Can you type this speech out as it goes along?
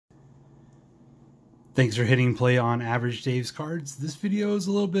Thanks for hitting play on Average Dave's Cards. This video is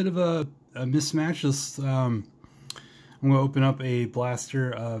a little bit of a mismatch. I'm going to open up a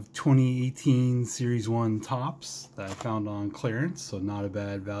blaster of 2018 Series 1 Topps that I found on clearance, so not a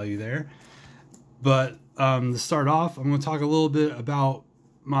bad value there. But to start off, I'm going to talk a little bit about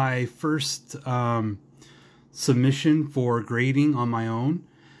my first submission for grading on my own.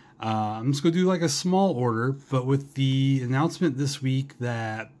 I'm just going to do like a small order, but with the announcement this week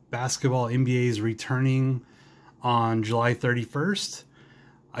that basketball NBA is returning on July 31st,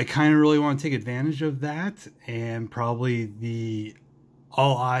 I kind of really want to take advantage of that, and probably the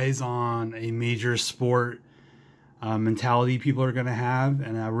all eyes on a major sport mentality people are going to have,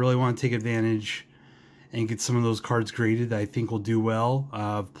 and I really want to take advantage and get some of those cards graded that I think will do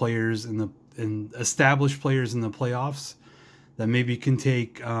well. Players in established players in the playoffs that maybe can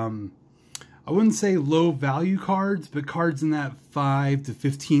take I wouldn't say low value cards, but cards in that $5 to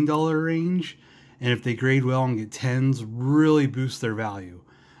 $15 range, and if they grade well and get 10s, really boost their value.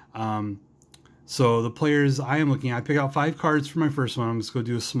 So the players I am looking at, I pick out 5 cards for my first one. I'm just going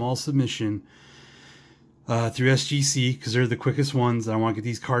to do a small submission through SGC because they're the quickest ones. I want to get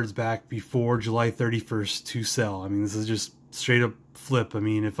these cards back before July 31st to sell. I mean, this is just straight up flip. I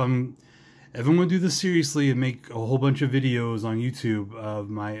mean, if I'm going to do this seriously and make a whole bunch of videos on YouTube of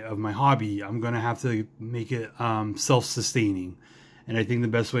my hobby, I'm going to have to make it self-sustaining. And I think the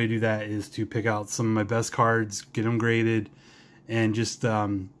best way to do that is to pick out some of my best cards, get them graded, and just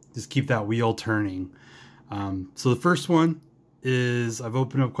keep that wheel turning. So the first one is, I've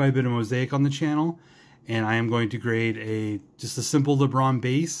opened up quite a bit of Mosaic on the channel, and I am going to grade just a simple LeBron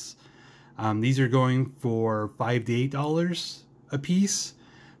base. These are going for $5 to $8 a piece.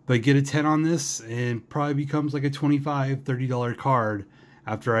 But get a 10 on this and probably becomes like a $25, $30 card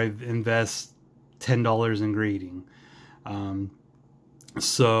after I invest $10 in grading.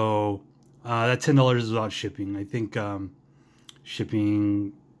 So that $10 is without shipping. I think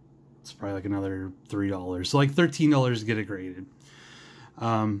shipping is probably like another $3. So like $13 to get it graded.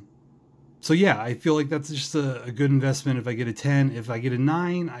 So yeah, I feel like that's just a good investment if I get a 10. If I get a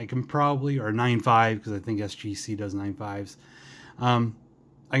 9, I can probably, or 9.5 because I think SGC does 9.5s.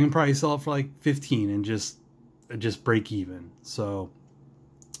 I can probably sell it for like 15 and just break even. So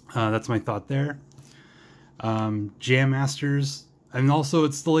that's my thought there. Jam Masters, and also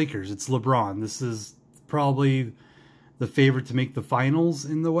it's the Lakers. It's LeBron. This is probably the favorite to make the finals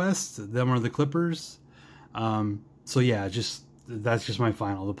in the West. Them or the Clippers. So yeah, that's just my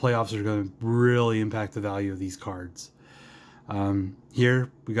final. The playoffs are going to really impact the value of these cards.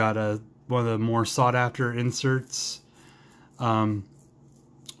 Here we got one of the more sought after inserts.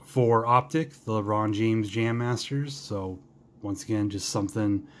 For Optic, the LeBron James Jam Masters. So once again, just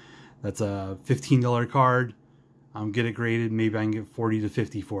something that's a $15 card. Get it graded. Maybe I can get 40 to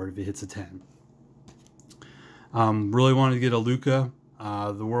 50 for it if it hits a 10. Really wanted to get a Luka.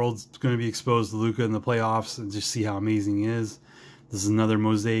 The world's going to be exposed to Luka in the playoffs and just see how amazing he is. This is another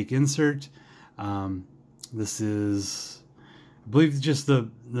Mosaic insert. This is, I believe, just the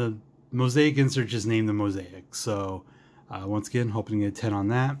Mosaic insert just named the Mosaic. So once again, hoping to get a 10 on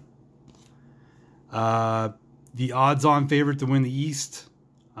that. The odds-on favorite to win the East.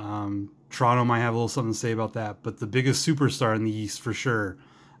 Toronto might have a little something to say about that, but the biggest superstar in the East for sure,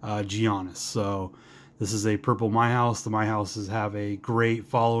 Giannis. So this is a purple My House. The My Houses have a great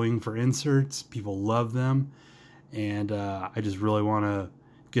following for inserts. People love them, and I just really want to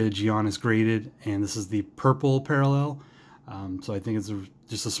get a Giannis graded, and this is the purple parallel. So I think it's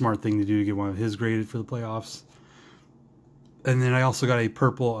just a smart thing to do to get one of his graded for the playoffs. And then I also got a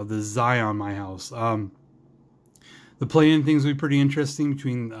purple of the Zion My House. The play-in things will be pretty interesting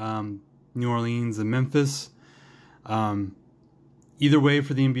between New Orleans and Memphis. Either way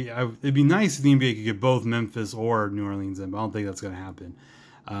for the NBA, it'd be nice if the NBA could get both Memphis or New Orleans in, but I don't think that's going to happen.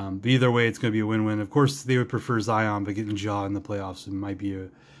 But either way, it's going to be a win-win. Of course, they would prefer Zion, but getting Ja in the playoffs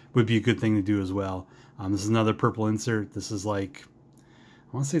would be a good thing to do as well. This is another purple insert. This is like,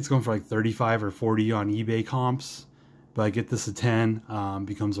 I want to say it's going for like 35 or 40 on eBay comps. But I get this a 10,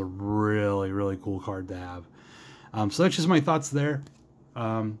 becomes a really, really cool card to have. So that's just my thoughts there.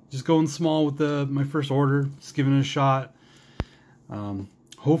 Just going small with my first order, just giving it a shot.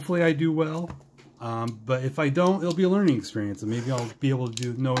 Hopefully I do well. But if I don't, it'll be a learning experience, and maybe I'll be able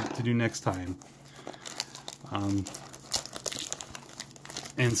to know what to do next time.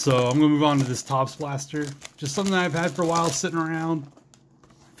 And so I'm going to move on to this Topps blaster. Just something that I've had for a while sitting around.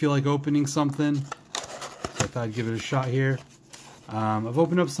 I feel like opening something. I thought I'd give it a shot here. I've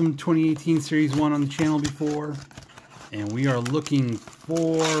opened up some 2018 Series 1 on the channel before, and we are looking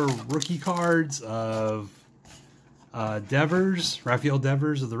for rookie cards of Devers, Rafael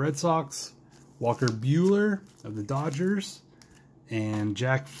Devers of the Red Sox, Walker Buehler of the Dodgers, and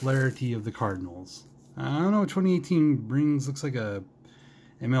Jack Flaherty of the Cardinals. I don't know what 2018 brings. Looks like a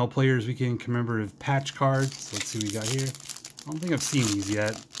ML Players Weekend commemorative patch cards. Let's see what we got here. I don't think I've seen these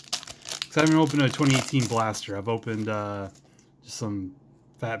yet. Because I haven't opened a 2018 blaster. I've opened just some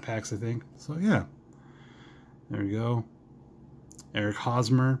fat packs, I think. So, yeah. There we go. Eric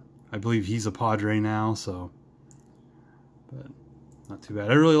Hosmer. I believe he's a Padre now, so. But not too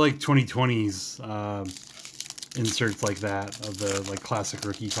bad. I really like 2020's inserts like that of the like classic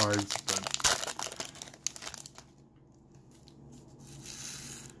rookie cards. But.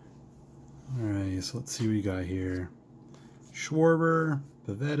 Alright, so let's see what we got here. Schwarber,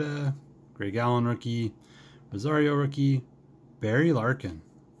 Pavetta, Greg Allen rookie, Rosario rookie, Barry Larkin,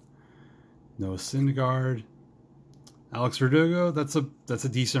 Noah Syndergaard, Alex Verdugo. That's a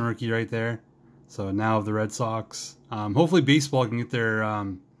decent rookie right there. So now of the Red Sox. Hopefully baseball can get their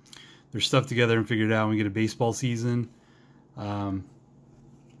stuff together and figure it out and we get a baseball season.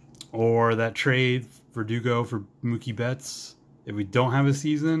 Or that trade Verdugo for Mookie Betts. If we don't have a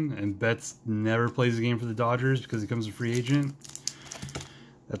season and Betts never plays a game for the Dodgers because he becomes a free agent,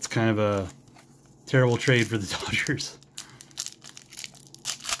 that's kind of a terrible trade for the Dodgers.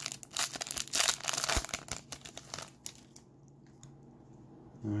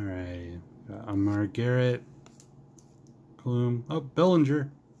 Alright, got Amar Garrett, Klum, oh,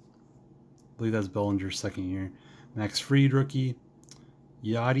 Bellinger. I believe that's Bellinger's second year. Max Fried rookie,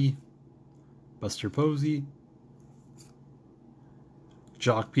 Yachty, Buster Posey,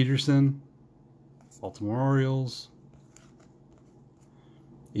 Jock Peterson, Baltimore Orioles,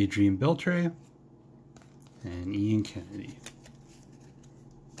 Adrian Beltre, and Ian Kennedy.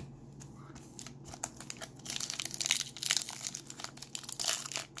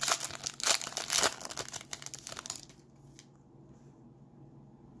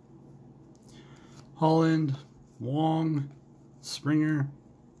 Holland, Wong, Springer,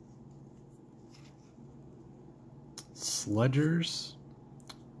 Sledgers,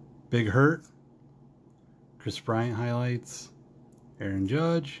 Big Hurt, Chris Bryant highlights, Aaron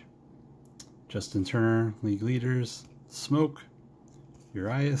Judge, Justin Turner, league leaders, Smoke,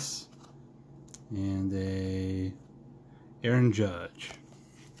 Urias, and a Aaron Judge.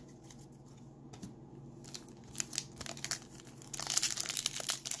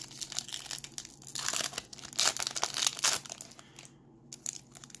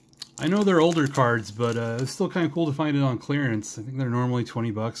 I know they're older cards, but it's still kind of cool to find it on clearance. I think they're normally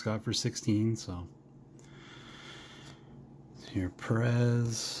 20 bucks, got for 16, so. Here,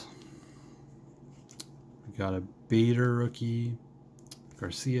 Perez. We got a Bader rookie,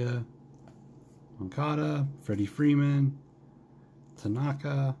 Garcia, Moncada, Freddie Freeman,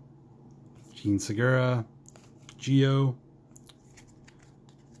 Tanaka, Gene Segura, Gio.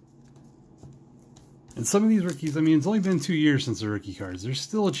 And some of these rookies, I mean, it's only been 2 years since the rookie cards. There's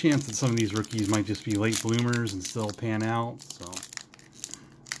still a chance that some of these rookies might just be late bloomers and still pan out, so.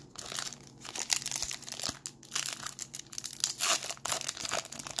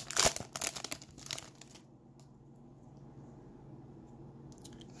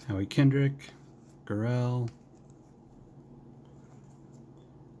 Howie Kendrick, Gurrell,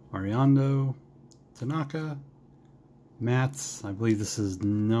 Ariando, Tanaka, Matz. I believe this is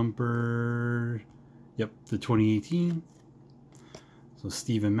number... Yep, the 2018. So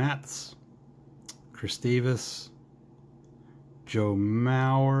Steven Matz, Chris Davis, Joe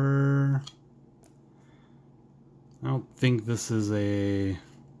Mauer. I don't think this is a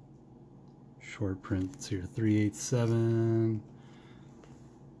short print. It's here, 387.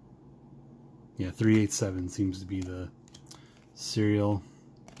 Yeah, 387 seems to be the serial.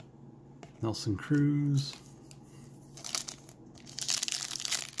 Nelson Cruz.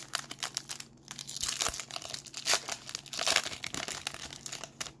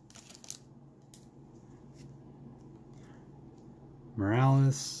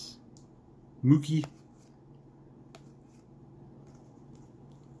 Morales, Mookie,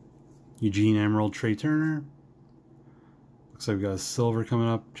 Eugene Emerald, Trey Turner. Looks like we got a silver coming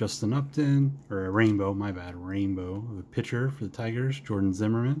up, Justin Upton, or a rainbow, my bad, rainbow, the pitcher for the Tigers, Jordan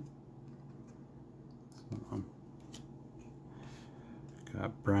Zimmerman. So,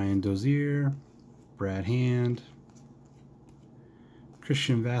 got Brian Dozier, Brad Hand,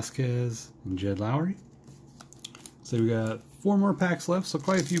 Christian Vasquez, and Jed Lowry. So we got 4 more packs left, so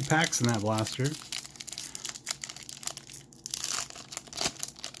quite a few packs in that blaster.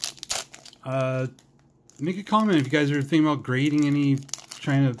 Make a comment if you guys are thinking about grading any,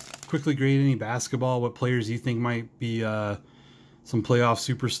 trying to quickly grade any basketball, what players you think might be some playoff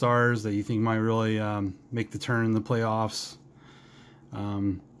superstars that you think might really make the turn in the playoffs.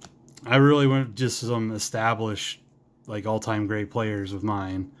 I really went just some established, like, all-time great players with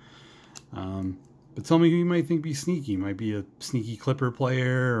mine. But tell me who you might think be sneaky. Might be a sneaky Clipper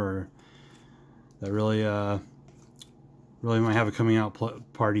player, or that really might have a coming out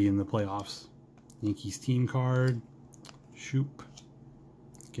party in the playoffs. Yankees team card. Shoop.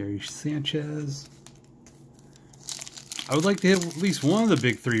 Gary Sanchez. I would like to hit at least one of the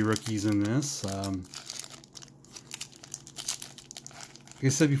big three rookies in this. Like I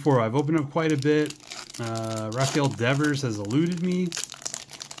said before, I've opened up quite a bit. Rafael Devers has eluded me.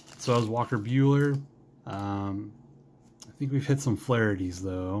 So has Walker Buehler. I think we've hit some Flaherty's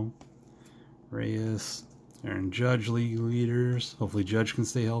though. Reyes, Aaron Judge, league leaders. Hopefully Judge can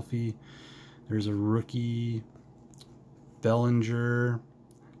stay healthy. There's a rookie. Bellinger.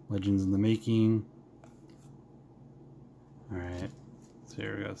 Legends in the making. Alright. So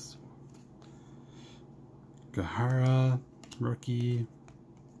here we go. Gahara, rookie.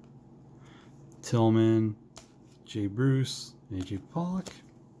 Tillman. Jay Bruce. AJ Pollock.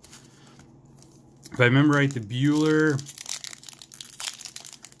 If I remember right, the Buehler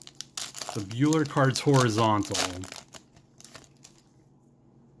card's horizontal.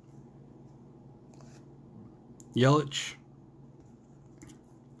 Yelich.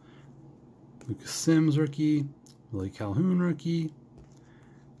 Lucas Sims, rookie. Willie Calhoun, rookie.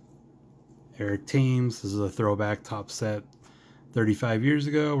 Eric Thames. This is a throwback top set 35 years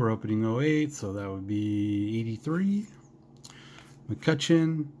ago. We're opening 08, so that would be 83.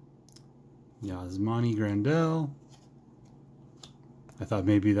 McCutcheon. Yasmani Grandal. I thought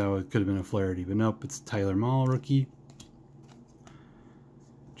maybe that could have been a Flaherty, but nope, it's Tyler Mahle, rookie.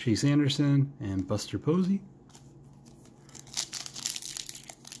 Chase Anderson and Buster Posey.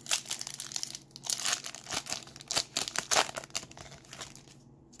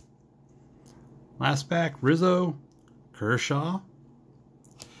 Last pack, Rizzo, Kershaw,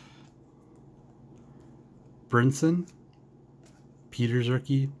 Brinson, Peters,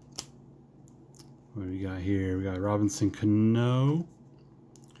 rookie. What do we got here? We got Robinson Cano,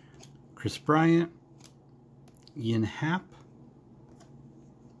 Chris Bryant, Ian Happ,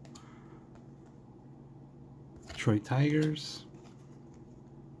 Detroit Tigers,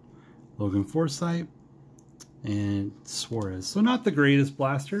 Logan Forsythe, and Suarez. So not the greatest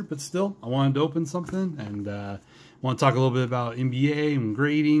blaster, but still, I wanted to open something, and want to talk a little bit about NBA and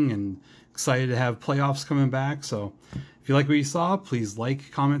grading, and excited to have playoffs coming back. So if you like what you saw, please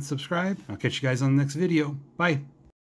like, comment, subscribe. I'll catch you guys on the next video. Bye.